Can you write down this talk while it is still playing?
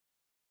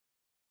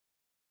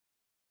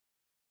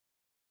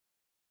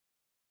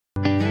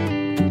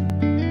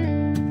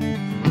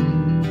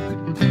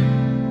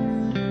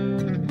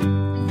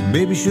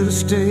Maybe should have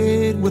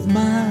stayed with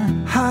my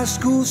high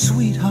school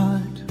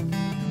sweetheart.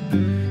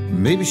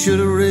 Maybe should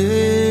have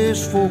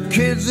raised 4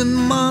 kids in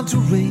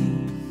Monterey.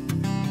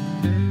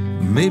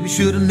 Maybe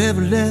should have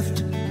never left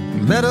the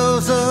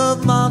meadows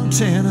of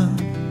Montana.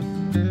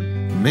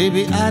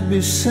 Maybe I'd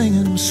be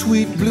singing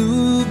sweet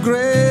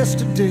bluegrass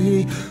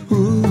today.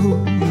 Ooh,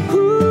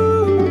 ooh,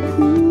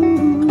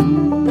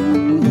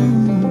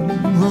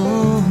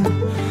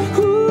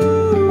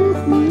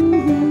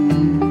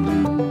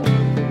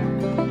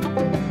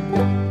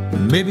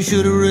 maybe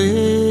should have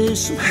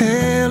raised some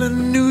hell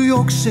in New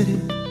York City.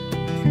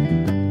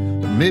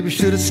 Maybe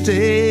should have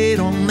stayed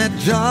on that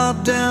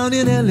job down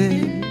in LA.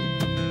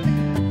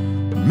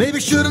 Maybe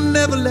should have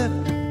never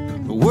left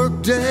the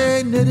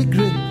workday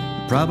nitty-gritty.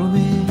 Problem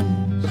is,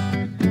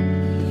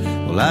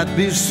 well, I'd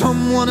be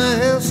someone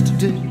else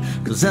today.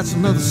 'Cause that's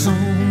another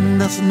song,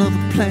 that's another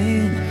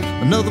plan,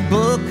 another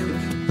book,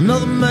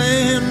 another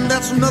man,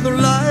 that's another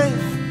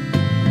life.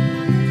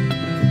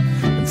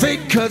 And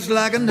fate cuts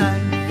like a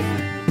knife.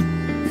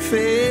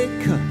 Fate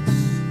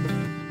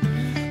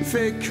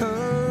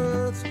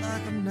cuts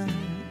like a knife.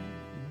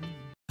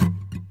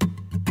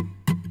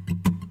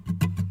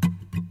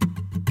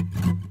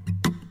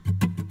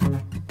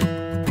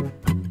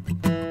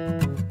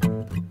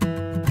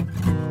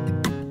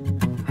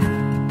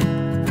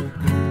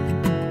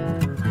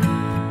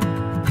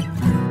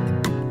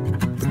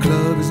 The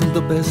club isn't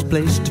the best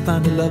place to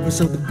find a lover,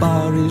 so the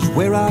bar is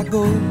where I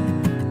go.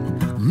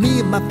 Me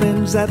and my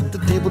friends at the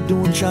table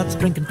doing shots,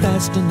 drinking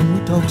fast, and then we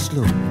talk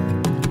slow.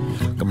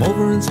 Come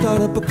over and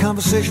start up a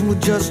conversation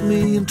with just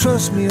me, and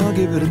trust me, I'll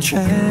give it a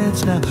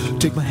chance. Now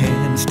take my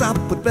hand, stop,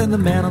 put the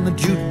man on the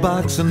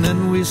jukebox, and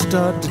then we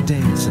start to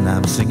dance. And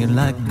I'm singing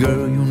like,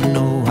 girl, you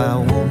know I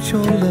want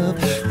your love.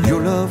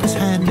 Your love is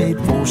handmade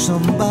for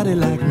somebody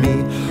like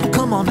me.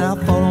 Come on now,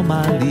 follow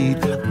my lead.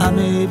 I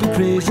may be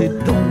crazy,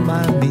 don't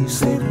mind me.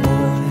 Say,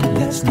 boy,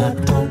 let's not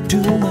talk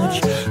too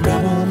much.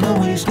 Grab on my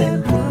waist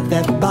and put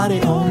that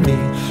body on me.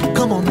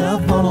 Come on now,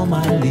 follow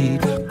my lead.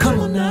 Come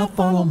on now,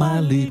 follow my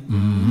lead.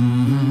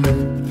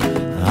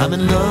 I'm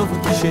in love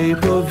with the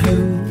shape of you.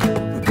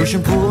 We push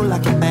and pull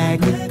like a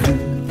magnet do.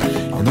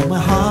 And though my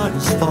heart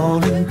is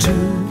falling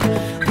too,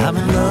 I'm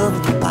in love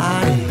with your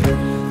body.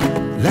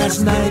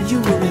 Last night you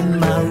were in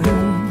my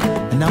room,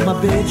 and now my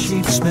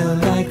bedsheets smell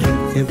like you.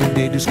 Every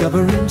day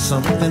discovering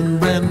something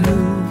brand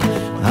new.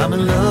 I'm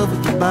in love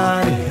with your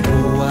body.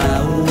 Oh, I,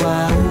 oh,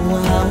 I, oh,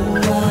 I,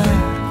 oh,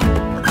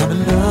 I. I'm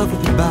in love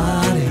with your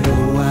body.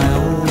 Oh, I,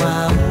 oh, I,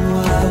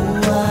 oh, I,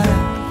 oh,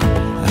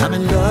 I. I'm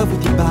in love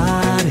with your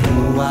body.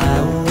 Oh, I,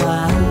 oh, I,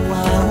 oh,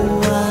 I,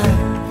 oh,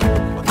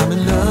 I. I'm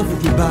in love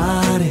with your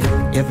body.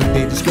 Every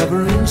day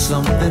discovering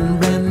something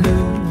brand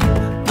new.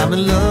 I'm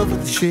in love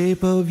with the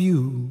shape of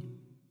you.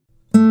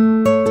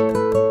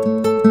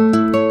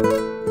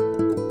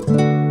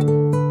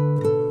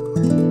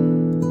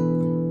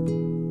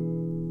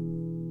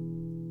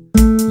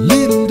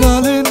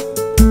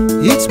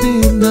 It's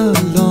been a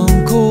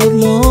long, cold,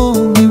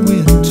 lonely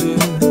winter.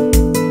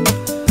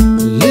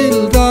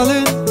 Little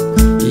darling,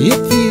 it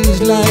feels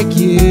like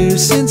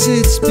years since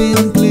it's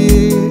been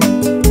clear.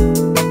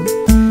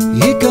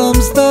 Here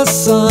comes the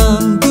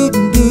sun,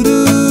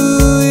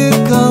 doo-doo-doo-doo.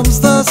 Here comes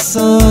the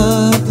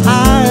sun.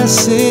 I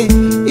say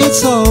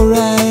it's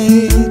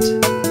alright.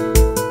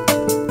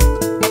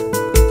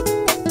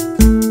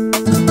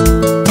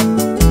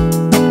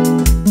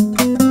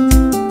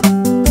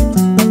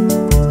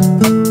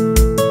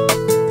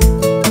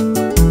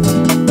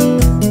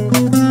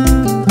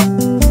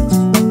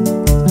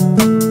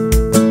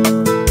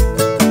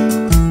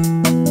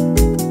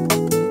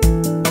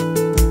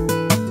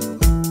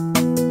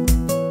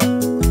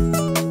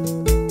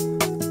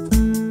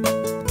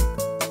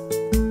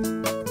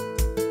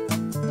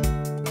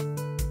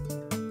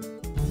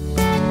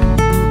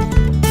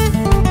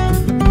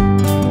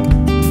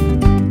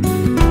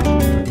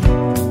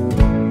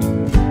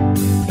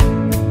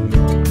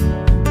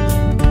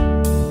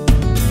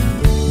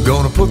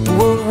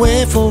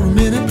 For a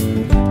minute,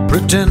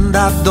 pretend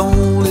I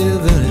don't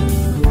live in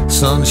it.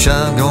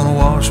 Sunshine gonna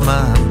wash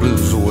my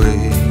blues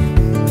away.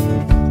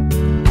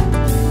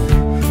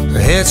 I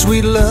had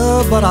sweet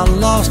love, but I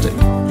lost it.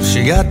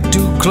 She got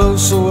too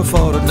close, so I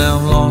fought it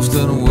down. Lost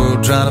in a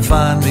world trying to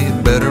find me a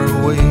better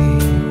way.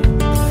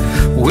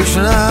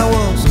 Wishing I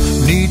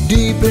was knee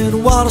deep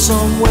in water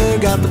somewhere.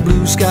 Got the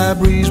blue sky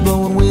breeze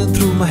blowing wind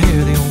through my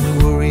hair. The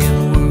only worry in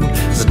the world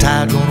is the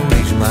tide gonna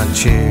raise my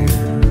chair.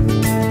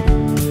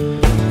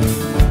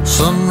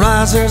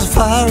 Sunrise, there's a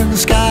fire in the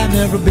sky.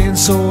 Never been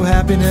so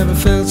happy, never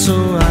felt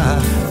so high.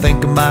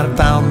 Think I might have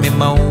found me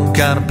my own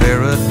kind of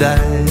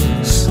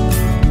paradise.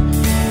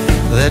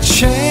 That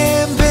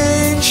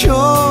champagne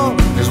shore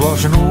is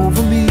washing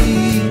over me.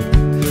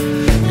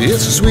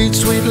 It's a sweet,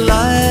 sweet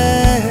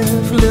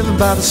life, living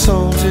by the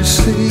salty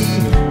sea.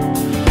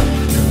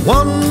 And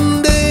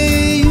one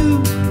day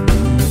you,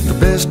 the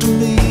best of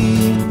me,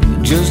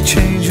 just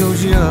change your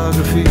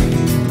geography.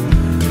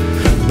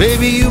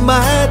 Baby, you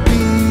might be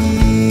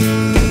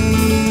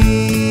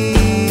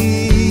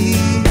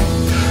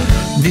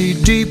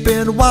deep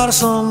in the water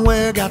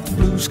somewhere, got the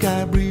blue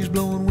sky breeze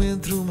blowing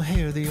wind through my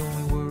hair. The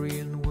only worry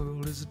in the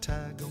world is the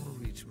tide gonna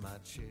reach my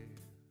chair.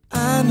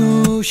 I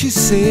know she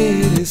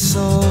said it's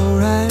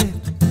alright,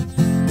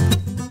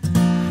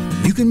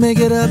 you can make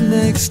it up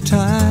next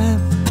time.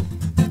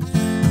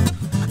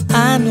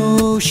 I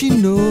know she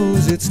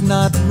knows it's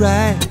not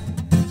right,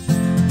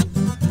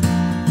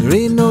 there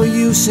ain't no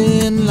use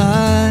in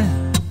lying.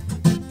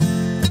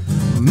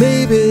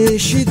 Maybe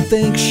she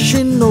thinks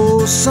she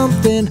knows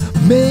something,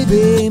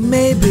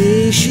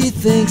 maybe she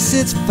thinks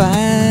it's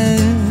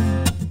fine.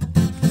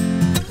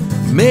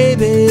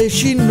 Maybe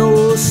she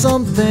knows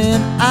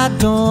something I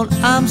don't.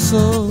 I'm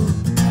so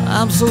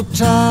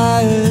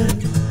tired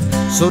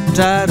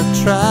of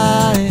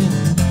trying.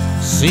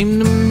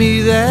 Seemed to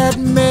me that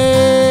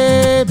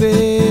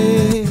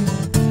maybe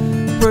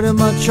pretty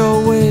much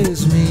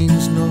always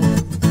means no.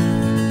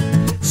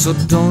 So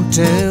don't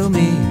tell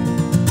me,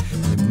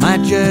 you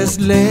might just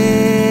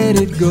let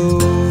it go.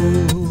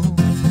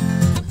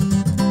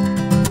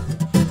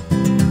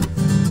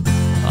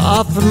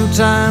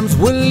 Oftentimes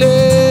we're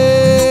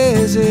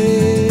lazy,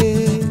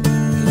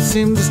 it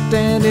seems to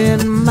stand in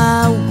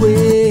my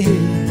way.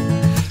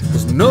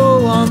 'Cause no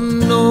one,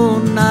 no,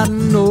 not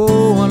no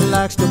one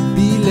likes to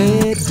be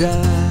let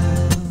down.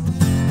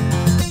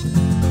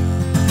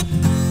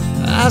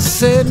 I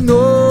said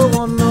no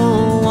one, no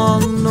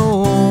one, no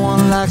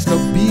one likes to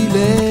be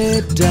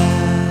let down.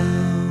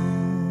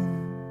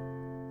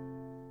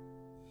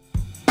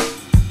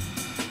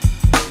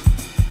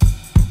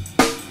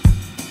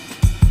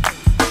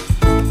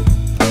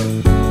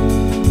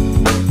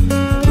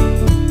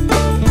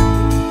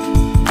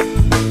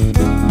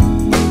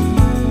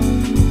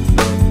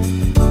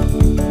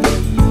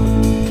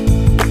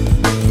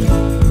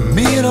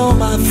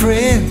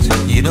 Friends,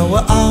 you know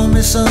we're all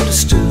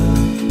misunderstood.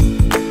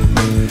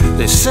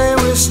 They say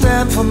we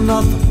stand for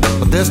nothing,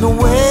 but there's no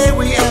way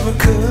we ever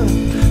could.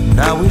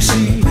 Now we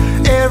see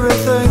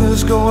everything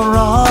is going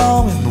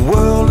wrong in the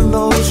world and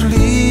those who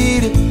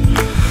lead it.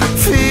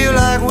 Feel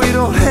like we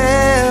don't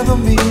have the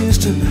means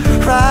to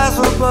rise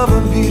above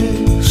and beat it.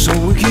 So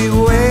we keep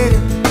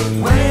waiting,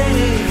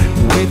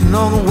 waiting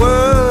on the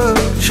world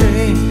to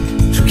change.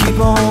 So keep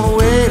on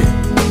waiting,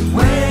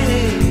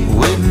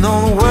 waiting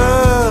on the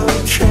world to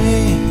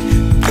change.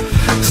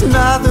 It's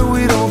not that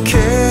we don't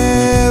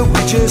care, we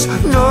just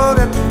know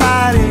that the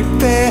fight ain't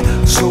fair.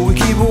 So we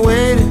keep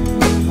waiting,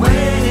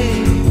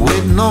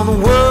 waiting on the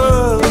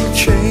world to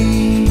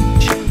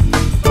change.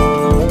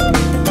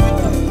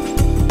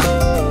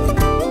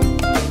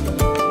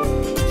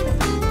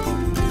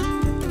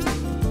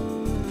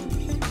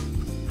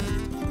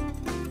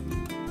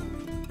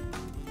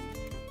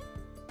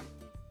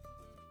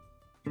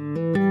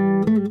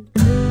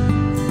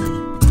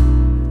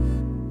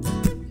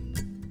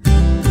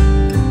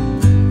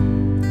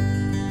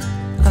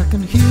 I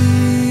can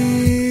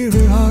hear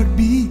her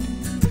heartbeat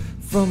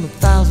from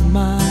 1,000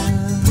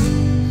 miles,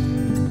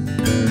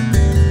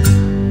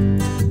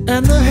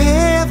 and the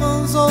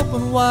heavens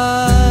open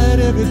wide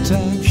every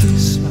time she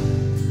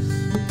smiles.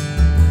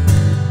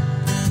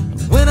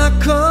 When I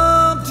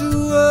come to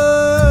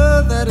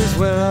her, that is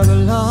where I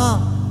belong.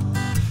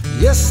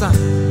 Yes, I'm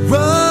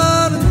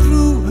running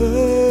through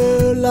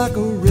her like a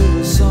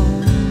river song.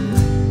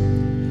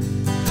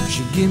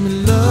 She give me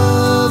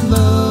love,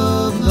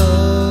 love,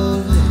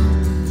 love,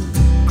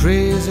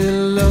 crazy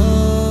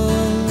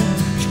love.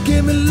 She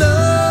give me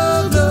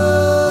love,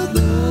 love,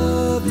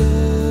 love,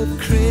 love,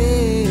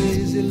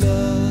 crazy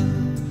love.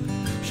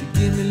 She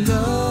give me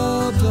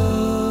love,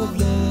 love,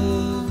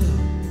 love,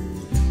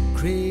 love,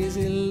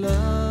 crazy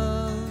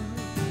love.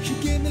 She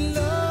give me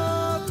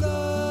love,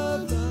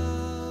 love,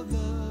 love,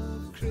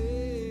 love,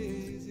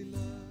 crazy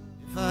love.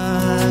 If I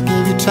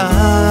gave you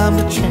time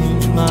to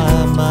change my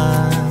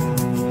mind,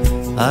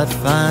 I'd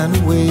find a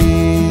way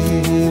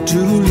to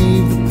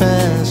leave the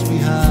past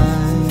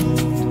behind.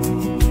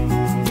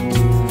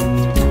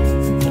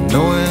 And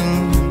knowing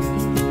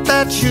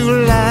that you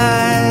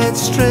lied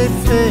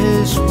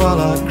straight-faced while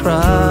I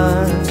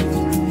cried,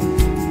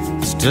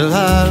 still I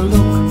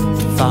look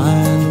to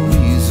find a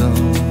reason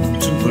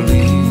to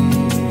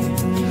believe.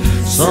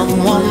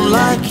 Someone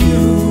like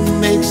you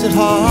makes it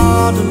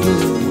hard to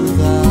live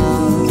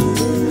without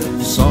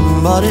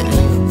somebody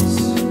else.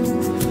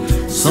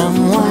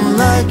 Someone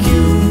like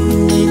you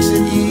makes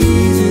it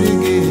easy to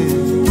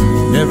give,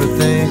 never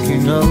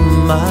thinking of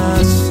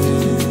myself.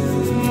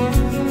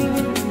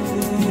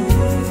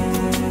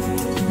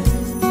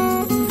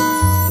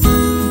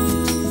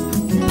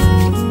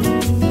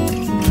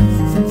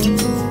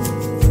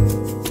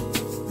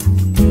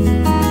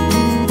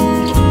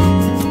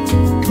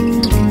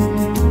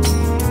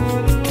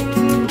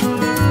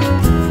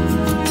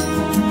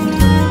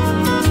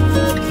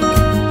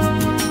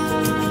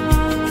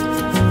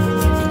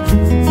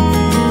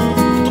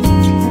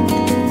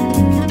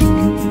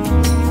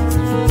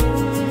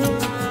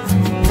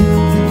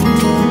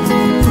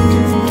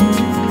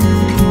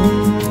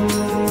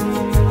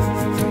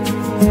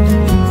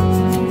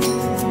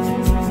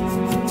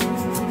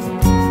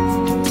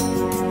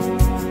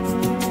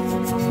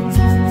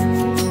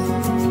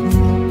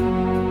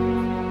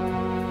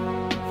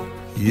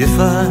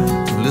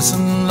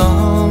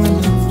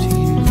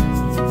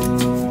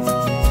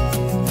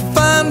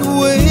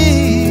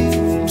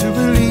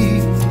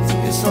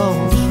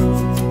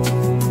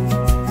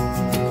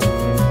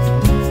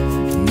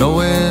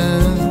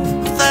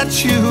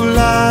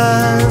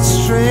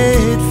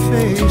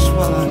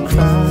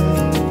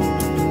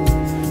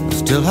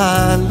 till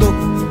I look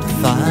to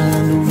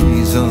find a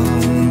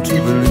reason to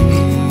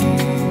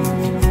believe.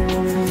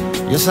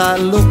 Yes, I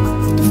look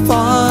to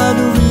find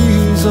a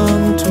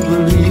reason to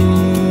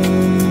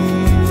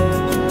believe.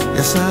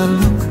 Yes, I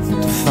look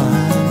to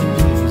find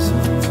a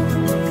reason.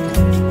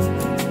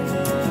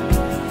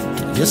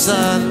 Yes,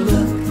 I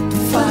look to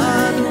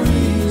find a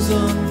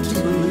reason to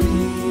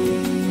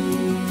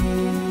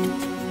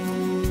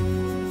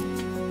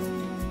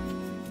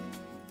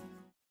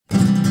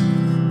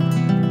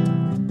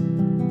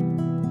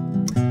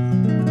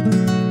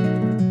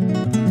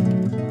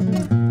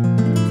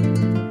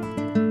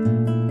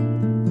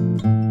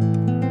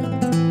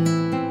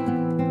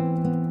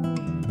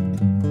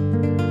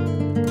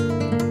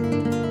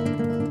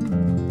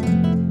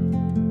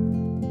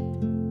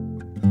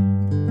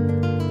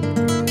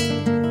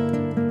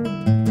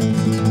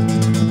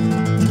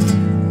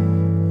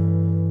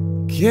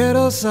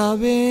Quiero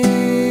saber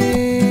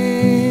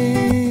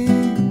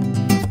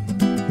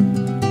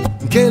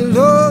qué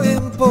lo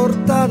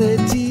importa de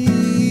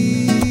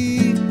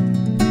ti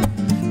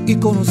y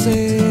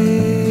conocer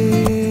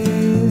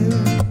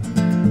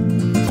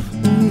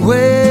un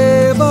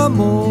nuevo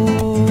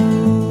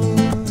amor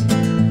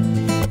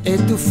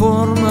en tu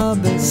forma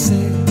de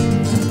ser.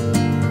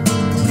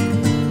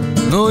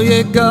 No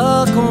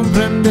llega a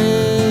comprender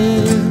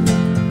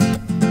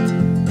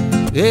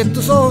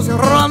estos ojos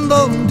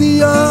cerrando un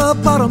día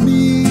para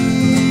mí.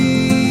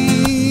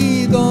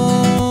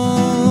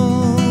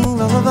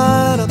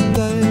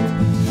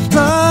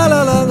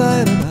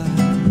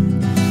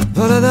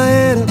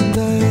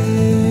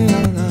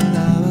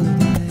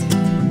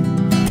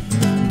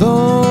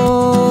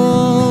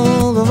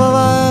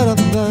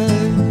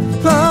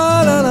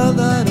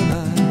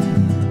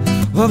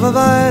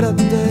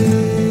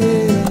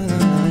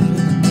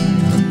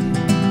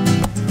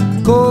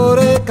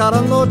 Corre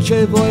cada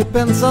noche voy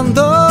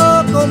pensando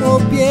como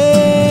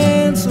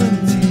pienso en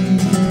ti.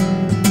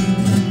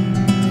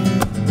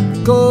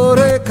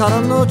 Corre cada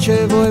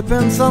noche voy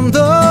pensando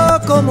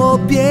como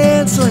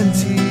pienso en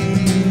ti.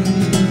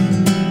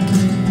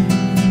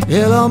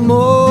 El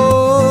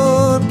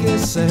amor que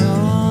se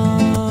va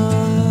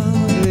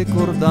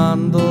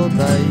recordando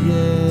de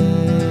ayer.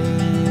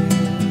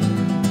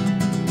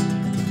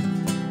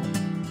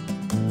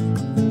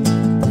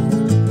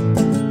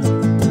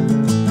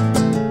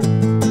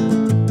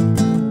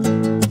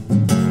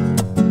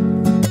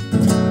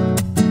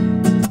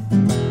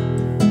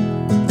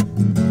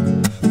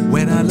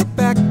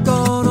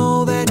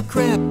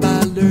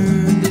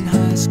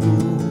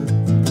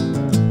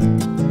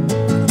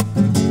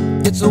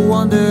 It's a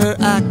wonder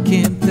I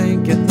can't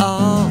think at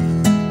all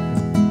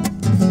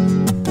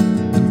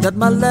that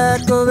my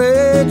lack of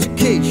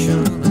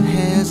education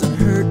hasn't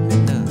hurt me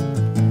now.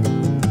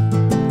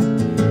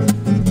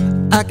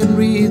 I can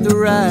read the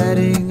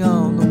writing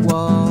on the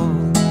wall.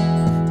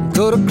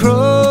 Kodachrome,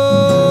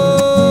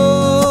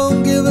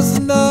 give us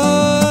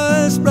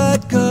nice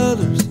bright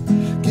colors,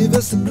 give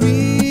us the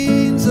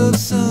greens of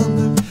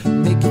summer,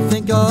 make you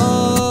think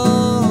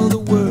all the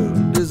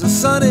world is a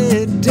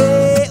sunny day.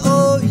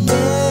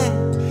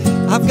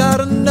 I've got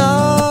a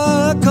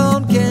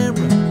Nikon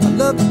camera, I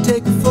love to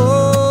take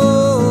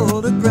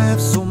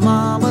photographs, so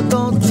mama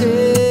don't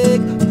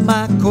take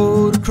my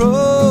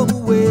Kodachrome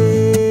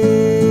away.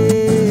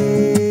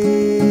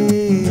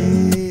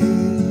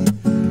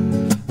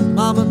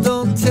 Mama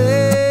don't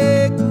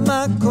take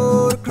my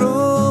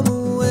Kodachrome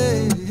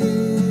away.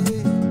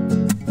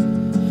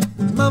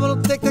 Mama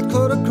don't take that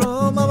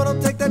Kodachrome, mama don't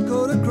take that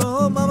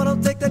Kodachrome, mama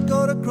don't take that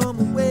Kodachrome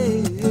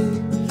away.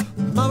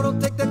 Mama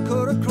don't take that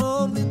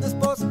Kodachrome, leave this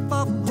boy some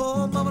far from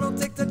home. Mama don't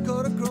take that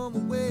Kodachrome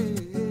away.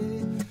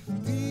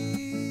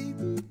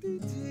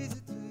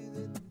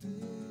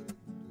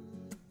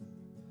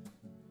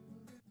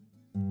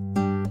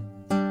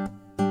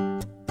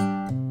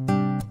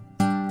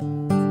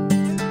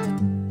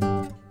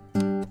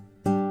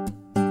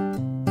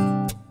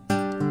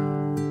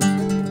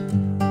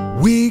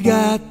 We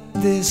got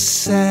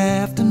this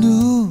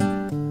afternoon,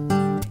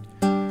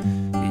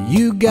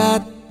 you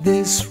got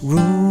this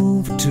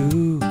room for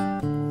two.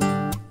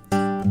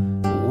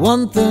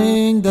 One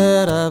thing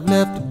that I've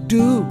left to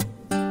do,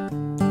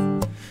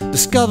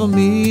 discover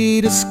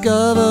me,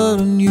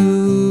 discovering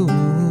you.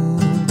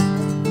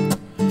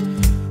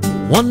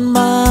 1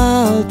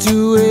 mile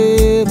to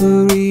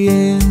every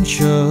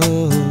inch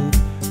of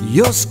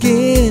your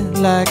skin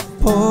like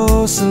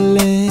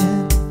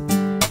porcelain.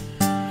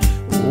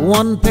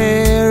 1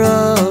 pair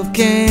of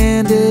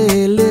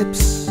candy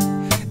lips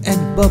and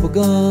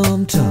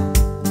bubblegum tongue.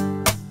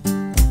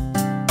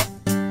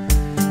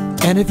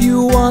 And if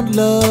you want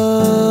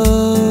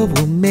love,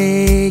 we'll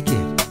make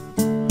it.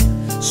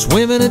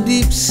 Swim in a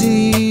deep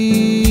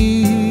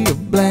sea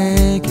of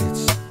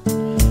blankets.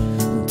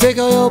 Take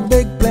all your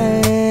big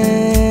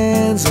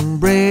plans and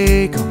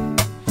break them.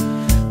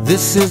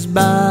 This is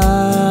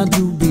bound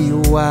to be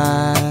a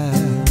while.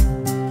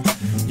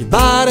 Your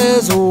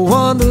body's a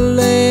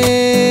wonderland.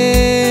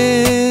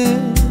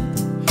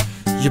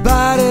 Your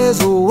body's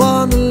a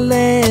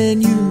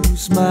wonderland.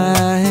 Use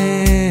my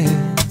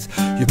hands.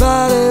 Your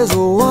body's a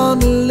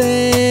wonderland.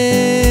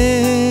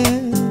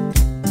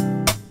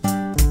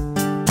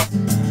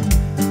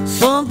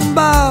 Something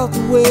about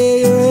the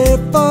way your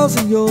head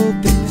falls in your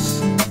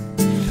face.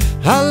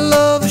 I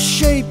love the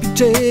shape you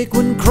take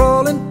when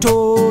crawling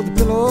toward the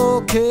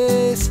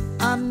pillowcase.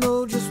 I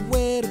know just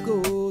where to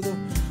go,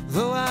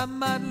 though I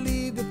might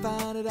leave to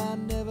find it. I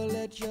never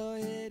let your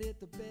head hit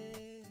the bed.